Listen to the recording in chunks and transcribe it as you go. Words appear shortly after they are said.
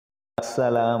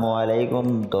अस्सलामुअलैकुम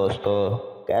दोस्तों,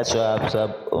 कैसे हो आप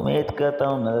सब। उम्मीद करता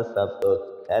हूँ मेरे सब दोस्त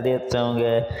खैरियत से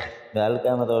होंगे।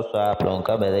 वेलकम है दोस्तों आप लोगों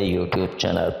का मेरे यूट्यूब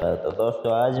चैनल पर। तो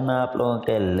दोस्तों आज मैं आप लोगों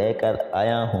के लेकर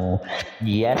आया हूँ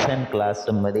यासन क्लास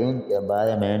सबमरीन के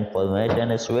बारे में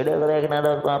इंफॉर्मेशन। इस वीडियो को देखना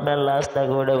दोस्तों, आपने लास्ट तक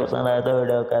वीडियो पसंद आया तो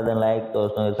वीडियो कर दें लाइक,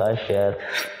 दोस्तों के साथ शेयर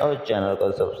और चैनल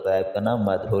को सब्सक्राइब करना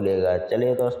मत भूलिएगा।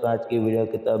 चलिए दोस्तों आज की वीडियो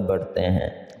की तरफ बढ़ते हैं।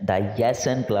 The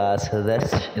Yasen class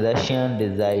Russian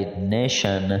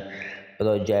designation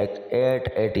Project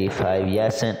 885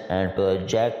 Yasen and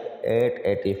Project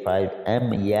 885M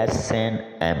Yasen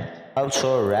M, also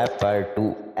referred to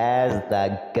as the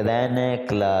Granny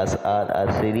class, are a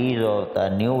series of the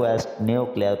newest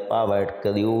nuclear-powered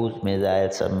cruise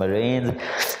missile submarines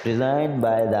designed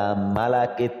by the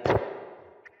Malakhit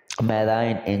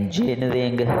Marine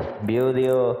Engineering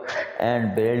Bureau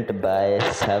and built by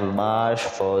Savmarsh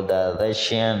for the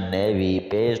Russian Navy.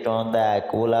 Based on the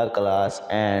Akula class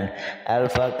and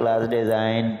Alpha class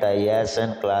design, the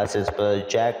Yasen class is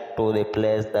projected to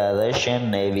replace the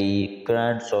Russian Navy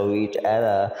current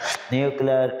Soviet-era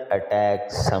nuclear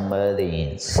attack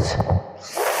submarines.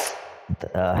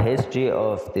 The history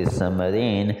of the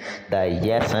submarine. The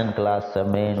Yasen class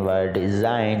submarine were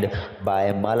designed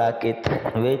by Malakhit,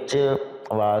 which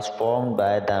was formed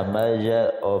by the merger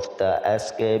of the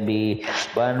SKB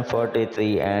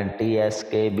 143 and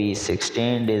TSKB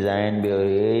 16 design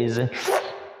bureaus.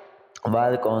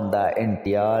 Work on the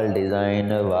entire design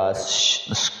was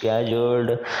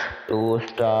scheduled to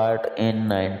start in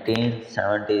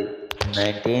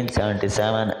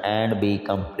 1977 and be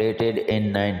completed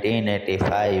in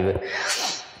 1985.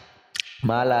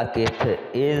 Malakhit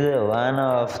is one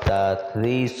of the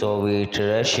three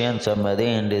Soviet-Russian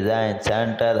submarine design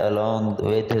centers, along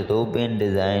with Rubin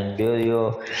Design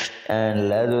Bureau and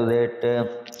Lazuret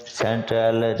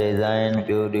Central Design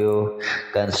Bureau.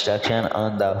 Construction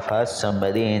on the first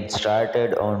submarine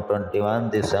started on 21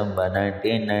 December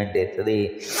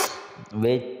 1993.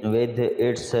 With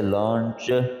its launch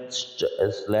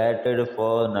slated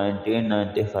for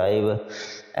 1995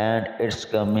 and its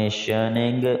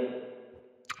commissioning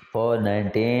for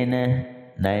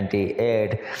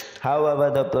 1998. However,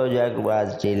 the project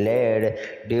was delayed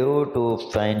due to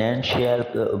financial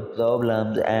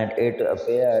problems and it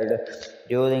appeared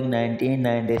during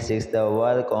 1996 the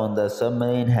work on the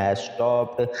submarine has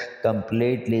stopped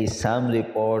completely. Some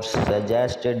reports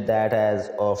suggested that as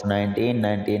of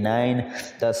 1999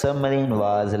 the submarine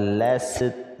was less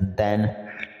than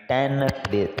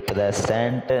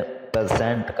 10%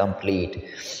 complete.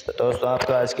 तो दोस्तों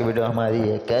आपको आज की video हमारी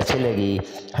ये कैसी लगी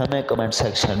हमें कमेंट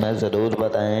सेक्शन में ज़रूर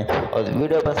बताएं, और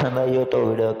वीडियो पसंद आई हो तो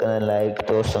वीडियो करें लाइक,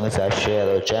 दोस्तों के साथ शेयर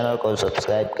और चैनल को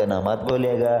सब्सक्राइब करना मत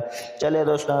भूलिएगा। चलिए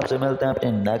दोस्तों आपसे मिलते हैं अपनी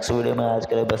नेक्स्ट वीडियो में। आज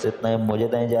के लिए बस इतना ही, मुझे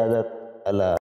दें इजाज़त। अल्लाह।